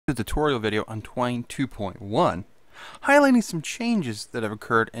a tutorial video on Twine 2.1, highlighting some changes that have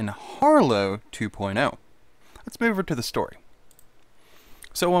occurred in Harlowe 2.0. Let's move over to the story.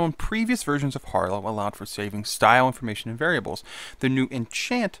 So on previous versions of Harlowe allowed for saving style information in variables, the new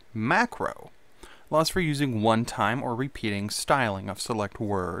Enchant Macro allows for using one-time or repeating styling of select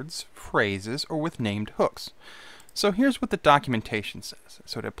words, phrases, or with named hooks. So here's what the documentation says.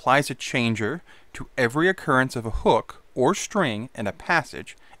 So it applies a changer to every occurrence of a hook or string in a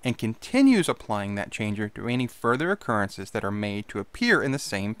passage and continues applying that changer to any further occurrences that are made to appear in the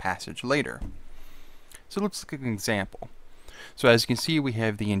same passage later. So let's look at an example. So as you can see, we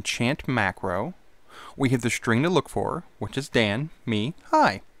have the Enchant Macro. We have the string to look for, which is Dan, me,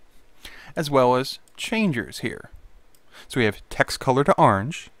 hi, as well as changers here. So we have text color to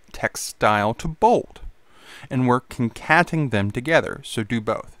orange, text style to bold, and we're concatenating them together. So do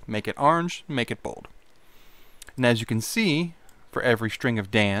both. Make it orange, make it bold. And as you can see, for every string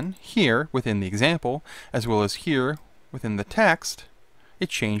of Dan here within the example, as well as here within the text, it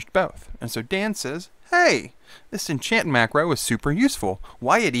changed both. And so Dan says, hey, this enchant macro is super useful.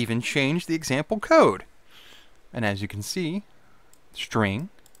 Why it even changed the example code? And as you can see, string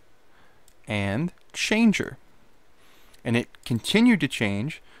and changer. And it continued to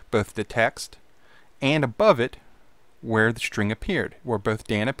change both the text and above it where the string appeared, where both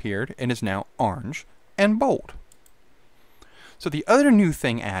Dan appeared and is now orange and bold. So the other new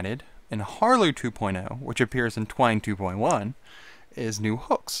thing added in Harlowe 2.0, which appears in Twine 2.1, is new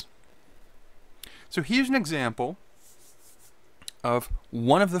hooks. So here's an example of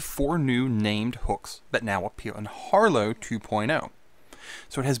one of the 4 new named hooks that now appear in Harlowe 2.0.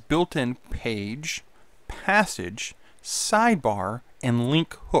 So it has built-in page, passage, sidebar, and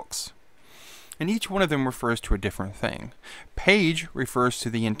link hooks. And each one of them refers to a different thing. Page refers to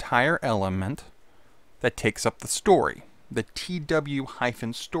the entire element that takes up the story, the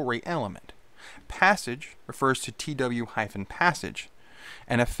TW-story element. Passage refers to TW-passage,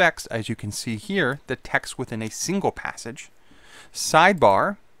 and affects, as you can see here, the text within a single passage.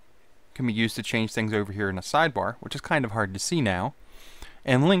 Sidebar can be used to change things over here in a sidebar, which is kind of hard to see now.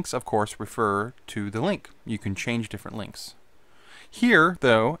 And links, of course, refer to the link. You can change different links. Here,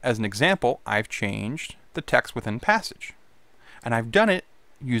 though, as an example, I've changed the text within passage. And I've done it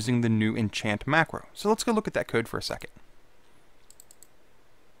using the new Enchant Macro. So let's go look at that code for a second.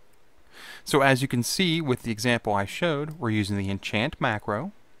 So as you can see with the example I showed, we're using the Enchant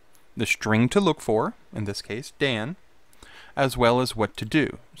Macro, the string to look for, in this case Dan, as well as what to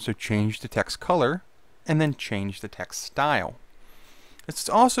do. So change the text color and then change the text style. It's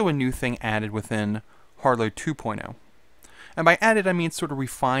also a new thing added within Harlowe 2.0. And by added, I mean sort of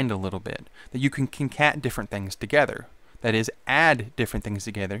refined a little bit, that you can concat different things together. That is, add different things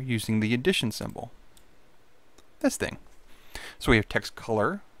together using the addition symbol. This thing. So we have text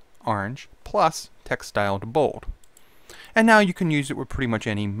color, orange, plus text style to bold. And now you can use it with pretty much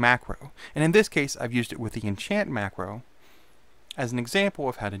any macro. And in this case, I've used it with the Enchant Macro as an example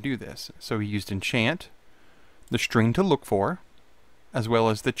of how to do this. So we used Enchant, the string to look for, as well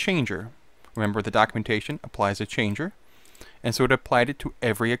as the changer. Remember, the documentation applies a changer, and so it applied it to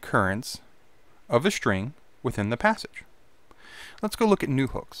every occurrence of a string within the passage. Let's go look at new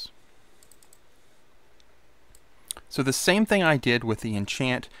hooks. So the same thing I did with the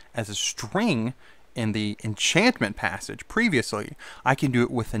enchant as a string in the enchantment passage previously, I can do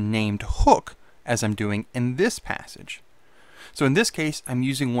it with a named hook as I'm doing in this passage. So in this case, I'm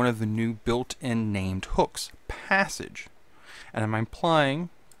using one of the new built-in named hooks, passage. And I'm applying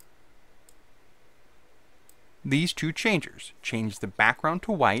these 2 changers. Change the background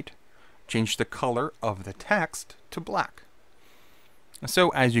to white, change the color of the text to black. So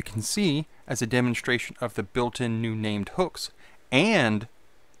as you can see, as a demonstration of the built-in new named hooks and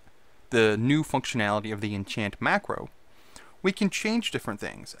the new functionality of the Enchant Macro, we can change different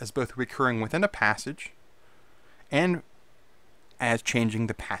things as both recurring within a passage and as changing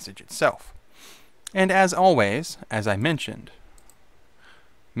the passage itself. And as always, as I mentioned,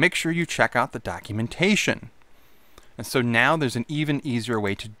 make sure you check out the documentation. And so now there's an even easier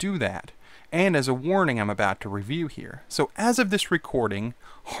way to do that. And as a warning, I'm about to review here. So as of this recording,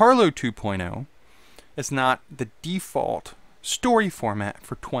 Harlowe 2.0 is not the default story format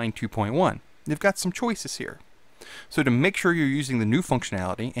for Twine 2.1. You've got some choices here. So to make sure you're using the new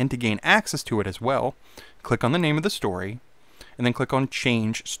functionality and to gain access to it as well, click on the name of the story and then click on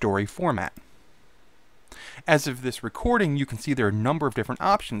Change Story Format. As of this recording, you can see there are a number of different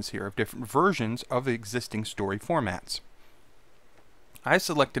options here of different versions of the existing story formats. I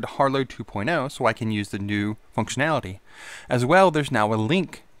selected Harlowe 2.0 so I can use the new functionality. As well, there's now a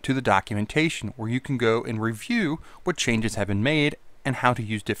link to the documentation where you can go and review what changes have been made and how to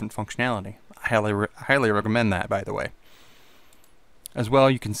use different functionality. I highly recommend that, by the way. As well,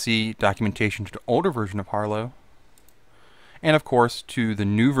 you can see documentation to the older version of Harlowe, and of course to the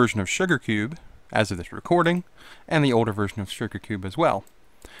new version of SugarCube as of this recording, and the older version of SugarCube as well.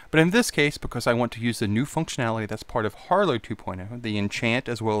 But in this case, because I want to use the new functionality that's part of Harlowe 2.0, the enchant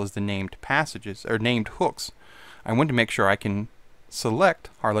as well as the named passages, or named hooks, I want to make sure I can select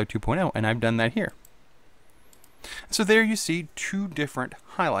Harlowe 2.0, and I've done that here. So there you see two different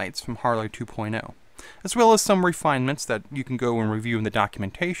highlights from Harlowe 2.0, as well as some refinements that you can go and review in the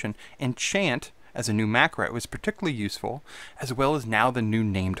documentation. Enchant as a new macro is particularly useful, as well as now the new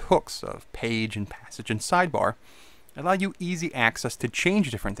named hooks of page and passage and sidebar allow you easy access to change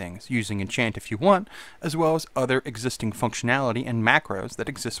different things using enchant if you want, as well as other existing functionality and macros that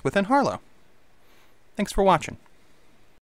exist within Harlowe. Thanks for watching.